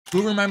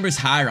Who remembers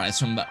Highrise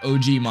from the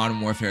OG Modern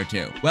Warfare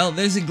 2? Well,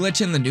 there's a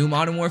glitch in the new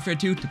Modern Warfare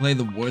 2 to play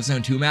the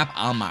Warzone 2 map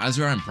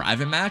Mazrah in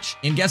private match.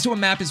 And guess what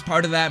map is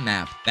part of that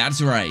map?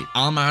 That's right,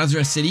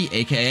 Mazrah City,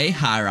 aka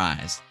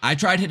Highrise. I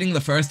tried hitting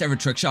the first ever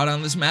trick shot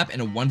on this map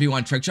in a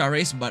 1v1 trick shot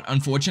race, but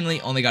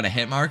unfortunately only got a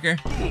hit marker.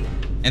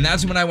 And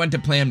that's when I went to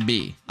plan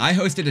B. I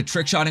hosted a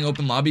Trickshotting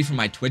Open Lobby for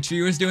my Twitch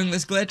viewers doing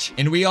this glitch,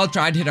 and we all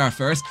tried to hit our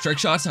first trick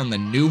shots on the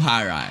new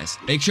Highrise.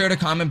 Make sure to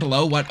comment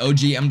below what OG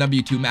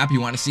MW2 map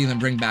you want to see them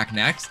bring back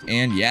next.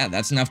 And yeah,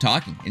 that's enough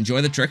talking. Enjoy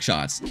the trick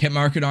shots. Hit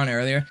markered on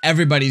earlier.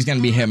 Everybody's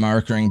gonna be hit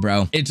markering,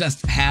 bro. It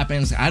just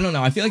happens. I don't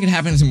know. I feel like it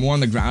happens more on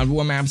the ground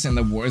war maps and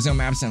the Warzone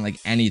maps than like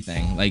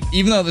anything. Like,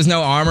 even though there's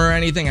no armor or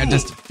anything, I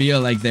just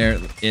feel like there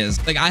is.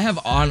 Like, I have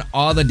on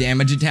all the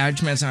damage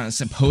attachments on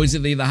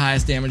supposedly the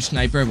highest damage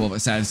sniper, well,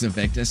 besides the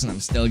Victus, and I'm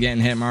still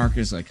getting hit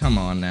markers. Like, come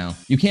on now.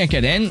 You can't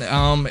get in.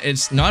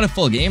 It's not a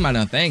full game, I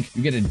don't think.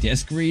 You get a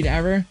disc read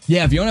ever.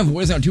 Yeah, if you don't have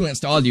Warzone 2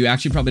 installed, you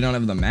actually probably don't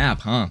have the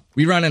map, huh?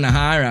 We run in a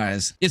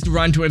Highrise. It's to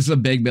run towards the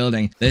big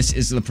building. This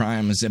is the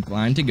prime zip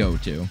line to go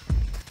to.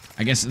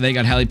 I guess they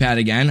got helipad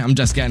again. I'm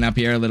just getting up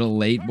here a little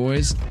late,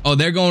 boys. Oh,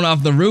 they're going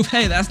off the roof.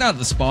 Hey, that's not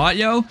the spot,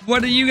 yo.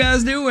 What are you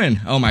guys doing?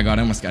 Oh my god,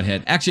 I almost got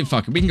hit. Actually,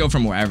 fuck it. We can go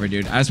from wherever,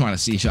 dude. I just want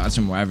to see shots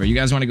from wherever. You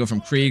guys want to go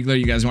from Kriegler?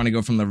 You guys want to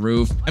go from the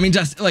roof? I mean,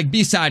 just like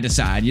be side to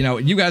side. You know,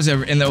 you guys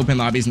are in the open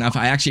lobbies enough.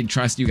 I actually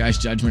trust you guys'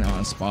 judgment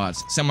on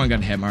spots. Someone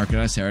got hit marked.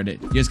 I just heard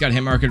it. You just got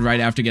hit marked right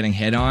after getting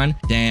hit on.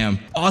 Damn.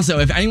 Also,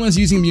 if anyone's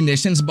using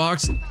munitions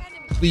box,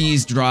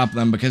 please drop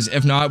them, because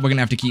if not, we're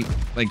gonna have to keep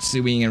like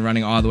suing and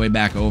running all the way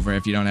back over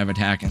if you don't have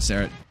attack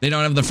insert. They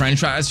don't have the french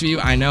fries for you.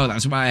 I know,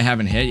 that's why I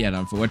haven't hit yet,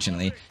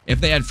 unfortunately.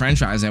 If they had french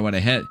fries, I would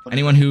have hit.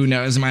 Anyone who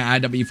knows my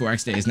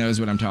IW4X days knows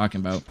what I'm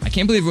talking about. I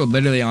can't believe we're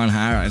literally on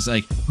Highrise.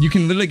 Like, you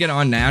can literally get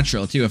on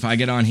natural too. If I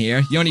get on here,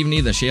 you don't even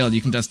need the shield.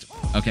 You can just,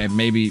 okay,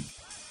 maybe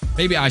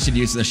I should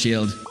use the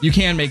shield. You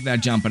can make that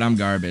jump, but I'm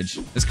garbage.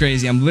 It's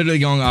crazy. I'm literally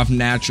going off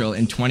natural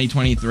in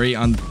 2023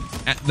 on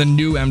the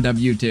new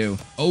MW2.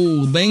 Oh,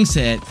 Lynx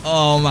hit.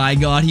 Oh my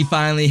god, he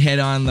finally hit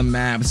on the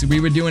map. So we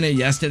were doing it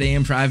yesterday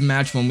in private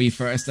match when we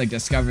first like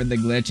discovered the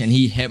glitch, and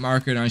he hit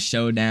marked on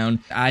Showdown.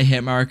 I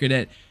hit marked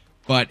it,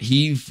 but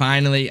he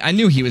finally, I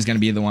knew he was gonna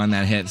be the one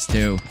that hits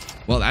too.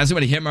 Well, that's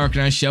what he hit marked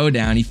on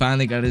Showdown. He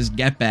finally got his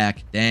get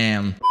back.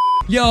 Damn.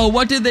 Yo,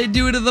 what did they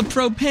do to the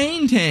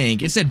propane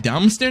tank? It's a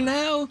dumpster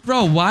now?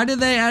 Bro, why did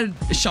they add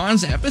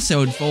Sean's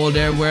episode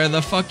folder where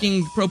the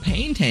fucking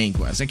propane tank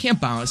was? I can't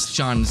bounce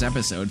Sean's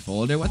episode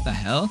folder. What the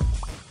hell?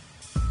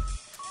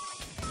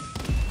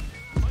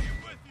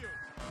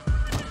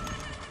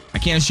 I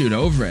can't shoot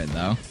over it,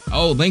 though.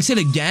 Oh, Lynx hit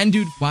again,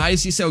 dude. Why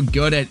is he so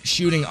good at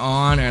shooting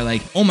on? Or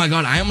like, oh my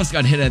god, I almost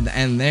got hit at the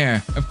end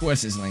there. Of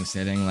course it's Lynx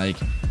hitting, like.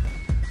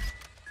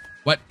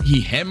 What,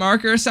 he hit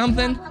marker or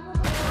something?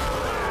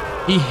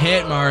 He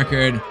hit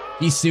markered.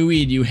 He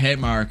suied you hit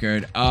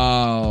markered.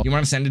 Oh. You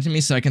want to send it to me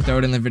so I can throw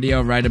it in the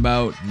video right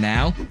about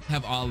now?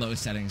 Have all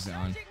those settings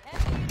on.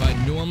 But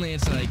normally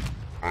it's like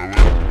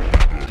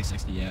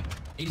 60, yeah.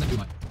 80's not too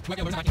much.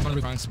 We're not on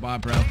the wrong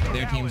spot, bro.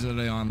 Their team's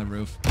literally on the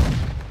roof.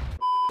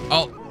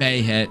 Oh,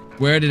 Bay hit.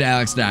 Where did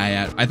Alex die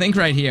at? I think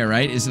right here,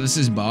 right? Is this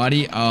his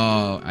body?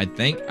 Oh, I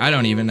think. I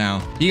don't even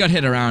know. He got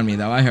hit around me,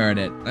 though. I heard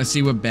it. Let's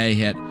see what Bay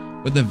hit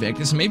with the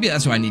Victus. Maybe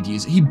that's what I need to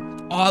use. He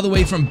all the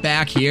way from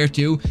back here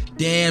too.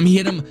 Damn, he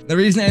hit him. The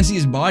reason I didn't see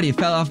his body, it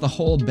fell off the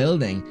whole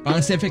building.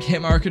 Bouncefic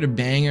hit marker to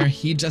banger.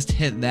 He just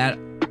hit that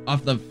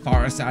off the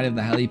far side of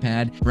the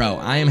helipad. Bro,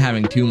 I am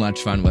having too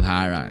much fun with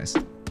Highrise.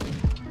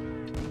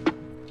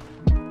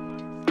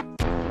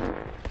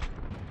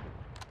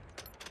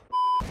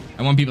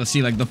 I want people to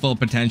see like the full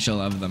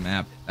potential of the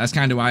map. That's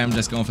kind of why I'm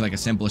just going for like a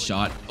simple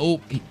shot. Oh,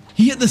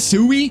 he hit the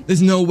Sui?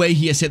 There's no way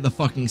he has hit the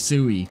fucking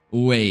Sui.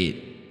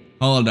 Wait.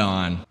 Hold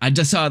on. I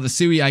just saw the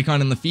Sui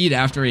icon in the feed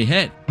after he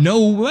hit.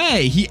 No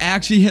way. He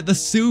actually hit the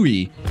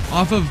Sui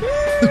off of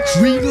the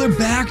Kriegler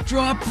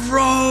backdrop.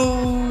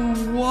 Bro,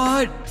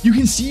 what? You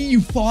can see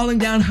you falling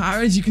down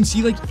Highrise. You can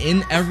see like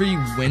in every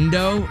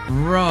window.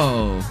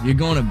 Bro, you're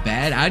going to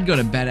bed? I'd go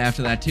to bed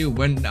after that too.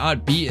 We're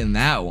not beating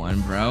that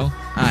one, bro. All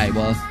right,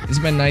 well, it's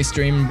been nice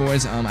streaming,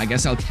 boys. I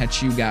guess I'll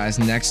catch you guys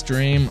next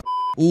stream.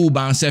 Ooh,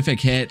 Bouncefic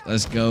hit.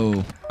 Let's go.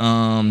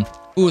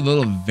 Ooh, the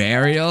little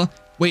Varial.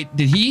 Wait,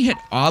 did he hit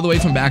all the way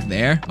from back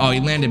there? Oh,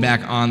 he landed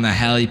back on the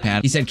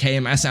helipad. He said,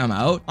 KMS, I'm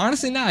out.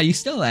 Honestly, nah, you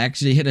still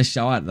actually hit a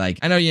shot. Like,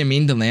 I know you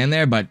mean to land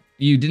there, but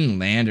you didn't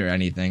land or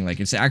anything.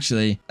 Like, it's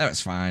actually, that was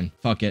fine.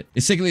 Fuck it.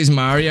 It's sick of these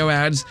Mario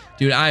ads.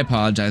 Dude, I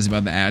apologize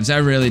about the ads. I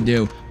really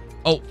do.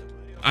 Oh,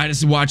 I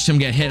just watched him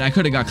get hit. I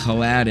could have got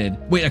collided.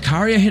 Wait,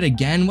 Akaria hit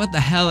again? What the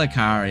hell,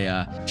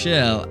 Akaria?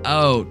 Chill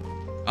out.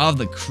 Of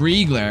the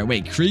Kriegler.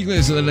 Wait,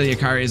 Kriegler's literally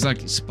Akaria's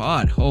lucky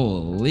spot.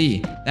 Holy.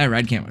 That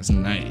red cam was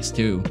nice,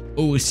 too.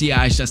 Oh,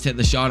 CI's just hit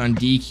the shot on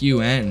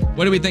DQN.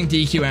 What do we think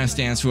DQN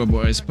stands for,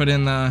 boys? Put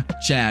in the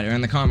chat or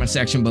in the comment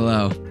section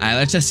below. All right,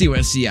 let's just see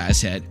what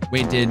CI's hit.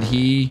 Wait, did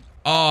he...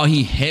 Oh,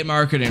 he hit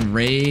marked and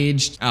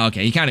raged. Oh,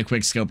 okay, he kind of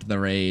quick scoped the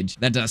rage.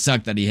 That does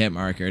suck that he hit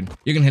marked.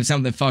 You can hit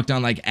something fucked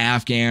on like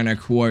Afghan or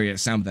Quarry or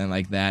something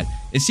like that.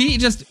 Is he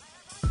just...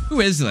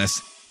 Who is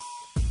this?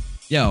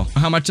 Yo,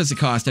 how much does it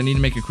cost? I need to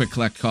make a quick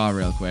collect call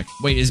real quick.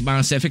 Wait, is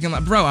Bouncific in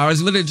line? Bro, I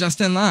was literally just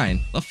in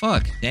line. The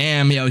fuck?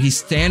 Damn, yo, he's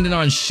standing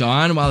on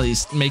Sean while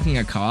he's making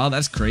a call?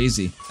 That's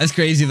crazy. That's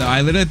crazy, though. I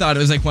literally thought it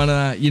was like one of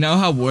the... You know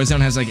how Warzone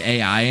has, like,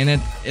 AI in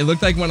it? It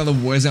looked like one of the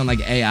Warzone,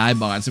 like, AI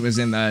bots. It was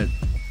in the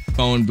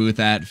phone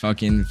booth at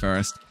fucking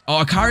first.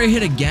 Oh, Akari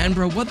hit again,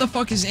 bro. What the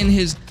fuck is in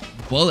his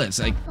bullets?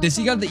 Like, does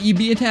he got the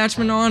EB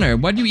attachment on, or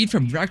what do you eat for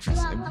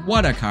breakfast? Like,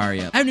 what Akari?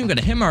 I haven't even got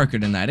a hit marker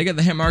tonight. I got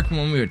the hit marker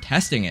when we were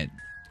testing it.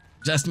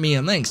 Just me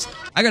and Lynx.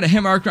 I got a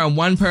hit marker on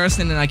one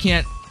person and I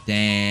can't...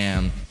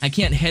 Damn. I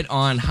can't hit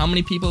on... How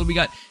many people we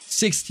got?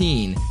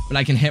 16. But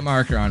I can hit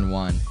marker on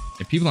one.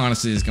 If people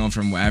honestly just going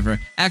from wherever...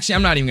 Actually,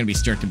 I'm not even going to be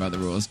strict about the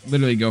rules.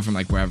 Literally go from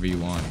like wherever you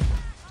want.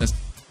 Just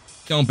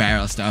don't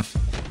barrel stuff.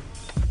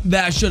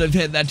 That should have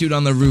hit that dude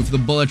on the roof. The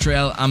bullet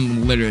trail,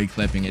 I'm literally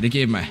clipping it. It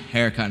gave him a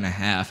haircut and a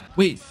half.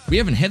 Wait, we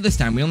haven't hit this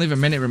time. We only have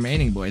a minute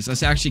remaining, boys.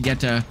 Let's actually get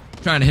to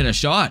trying to hit a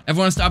shot.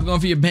 Everyone stop going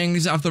for your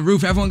bangers off the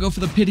roof. Everyone go for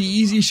the pity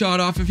easy shot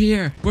off of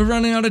here. We're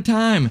running out of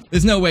time.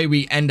 There's no way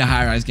we end a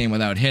high-rise game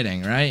without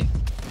hitting, right?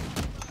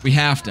 We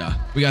have to.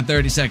 We got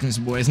 30 seconds,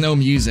 boys. No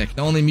music.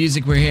 The only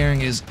music we're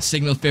hearing is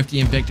Signal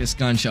 50 Invictus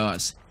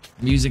gunshots.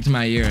 Music to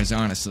my ears,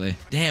 honestly.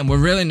 Damn, we're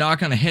really not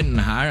gonna hit in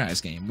a high-rise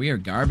game. We are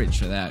garbage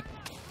for that.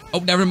 Oh,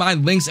 never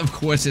mind. Lynx, of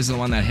course, is the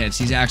one that hits.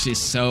 He's actually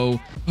so...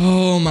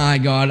 Oh my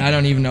god, I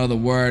don't even know the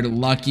word.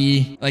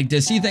 Lucky. Like,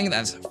 does he think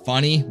that's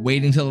funny?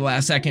 Waiting till the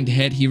last second to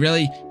hit? He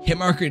really hit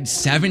markered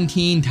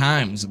 17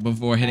 times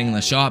before hitting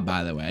the shot,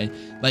 by the way.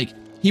 Like,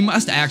 he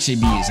must actually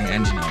be using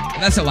engine only.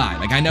 That's a lie.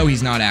 Like, I know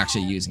he's not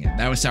actually using it.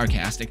 That was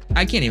sarcastic.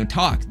 I can't even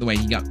talk the way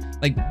he got...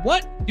 Like,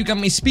 what? You got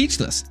me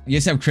speechless. You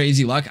just have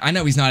crazy luck. I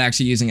know he's not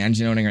actually using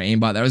engine owning or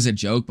aimbot. That was a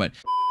joke, but...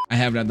 I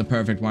have it at the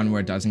perfect one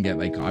where it doesn't get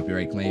like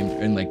copyright claimed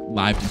and like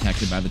live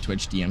detected by the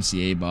Twitch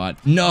DMCA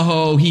bot.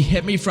 No, he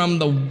hit me from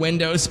the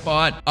window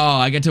spot. Oh,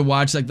 I get to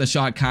watch like the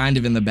shot kind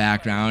of in the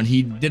background.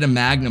 He did a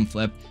magnum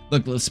flip.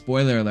 Look, little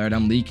spoiler alert,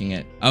 I'm leaking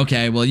it.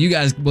 Okay, well, you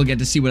guys will get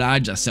to see what I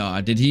just saw.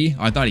 Did he?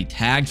 Oh, I thought he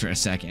tagged for a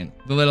second.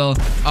 The little,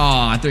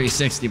 oh,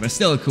 360, but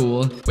still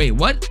cool. Wait,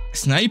 what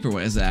sniper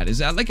was that? Is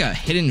that like a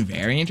hidden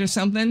variant or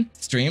something?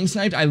 Stream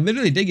sniped? I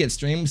literally did get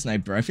stream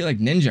sniped, bro. I feel like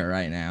ninja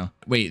right now.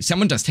 Wait,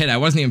 someone just hit. I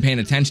wasn't even paying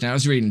attention. I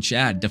was reading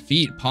chat.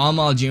 Defeat Paul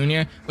Mall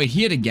Jr. Wait,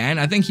 he hit again?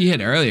 I think he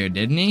hit earlier,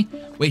 didn't he?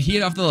 Wait, he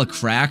hit off the little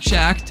crack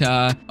shack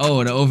to,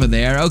 oh, to over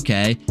there.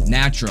 Okay.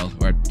 Natural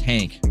or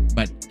tank.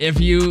 But if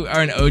you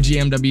are an OG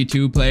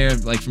MW2 player,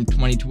 like from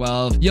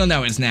 2012, you'll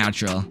know it's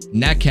natural.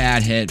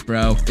 Necca hit,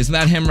 bro. Isn't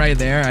that him right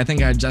there? I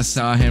think I just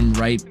saw him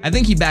right. I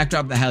think he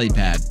backdropped the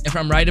helipad. If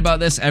I'm right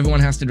about this, everyone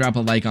has to drop a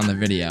like on the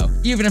video.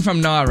 Even if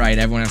I'm not right,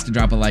 everyone has to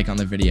drop a like on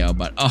the video.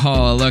 But,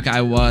 oh, look,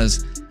 I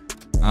was.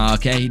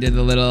 Okay, he did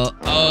the little,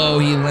 oh,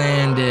 he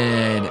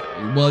landed.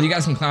 Well, you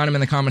guys can clown him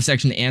in the comment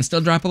section and still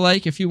drop a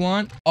like if you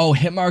want. Oh,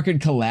 hit marker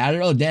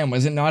collateral? Damn,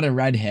 was it not a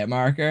red hit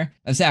marker?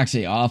 That's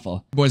actually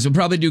awful. Boys, we'll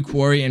probably do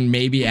Quarry and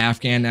maybe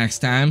Afghan next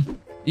time.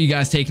 You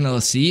guys taking a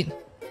little seat?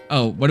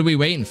 Oh, what are we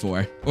waiting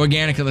for?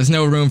 Organica, there's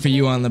no room for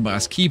you on the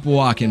bus. Keep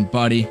walking,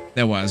 buddy.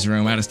 There was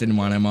room. I just didn't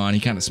want him on. He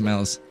kind of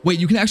smells. Wait,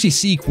 you can actually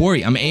see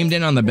Quarry. I'm aimed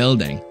in on the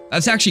building.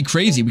 That's actually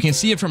crazy. We can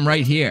see it from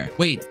right here.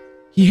 Wait.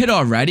 He hit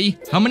already?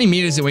 How many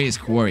meters away is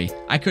Quarry?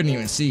 I couldn't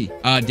even see.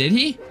 Did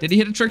he? Did he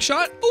hit a trick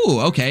shot?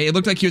 Ooh, okay. It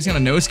looked like he was gonna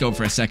no-scope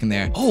for a second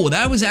there. Oh,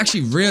 that was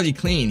actually really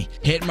clean.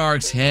 Hit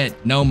marks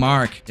hit. No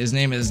mark. His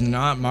name is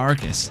not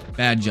Marcus.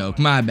 Bad joke.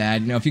 My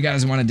bad. You know, if you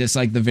guys want to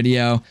dislike the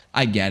video,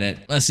 I get it.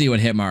 Let's see what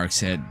hit marks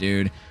hit,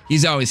 dude.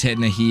 He's always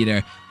hitting a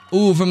heater.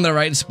 Ooh, from the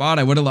right spot,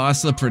 I would have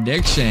lost the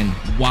prediction.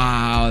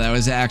 Wow, that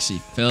was actually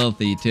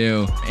filthy,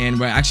 too. And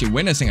we're actually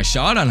witnessing a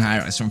shot on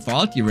Highrise from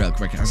Faulty real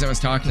quick as I was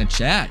talking to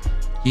chat.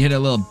 He hit a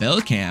little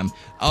bill cam.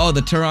 Oh,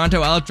 the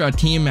Toronto Ultra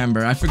team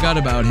member. I forgot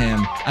about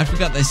him. I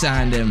forgot they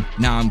signed him.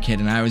 No, I'm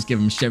kidding. I always give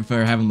him shit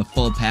for having the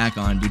full pack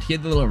on, dude. He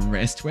had the little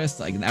wrist twist.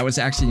 Like, that was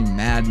actually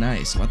mad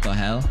nice. What the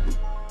hell?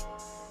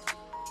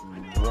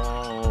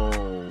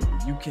 Whoa.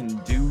 You can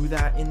do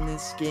that in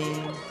this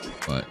game?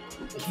 What?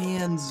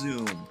 Can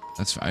zoom.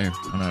 That's fire.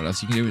 I don't know what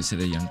else you can do is hit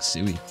a young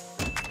Suey.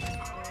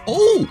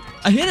 Oh,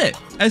 I hit it.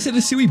 I just hit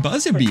a Suey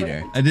buzzer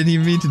beater. I didn't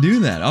even mean to do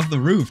that. Off the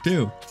roof,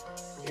 too.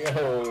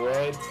 Yo,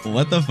 what?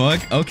 What the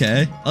fuck?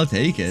 Okay, I'll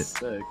take it.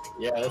 Sick.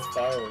 Yeah, that's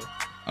fire.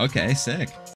 Okay, sick.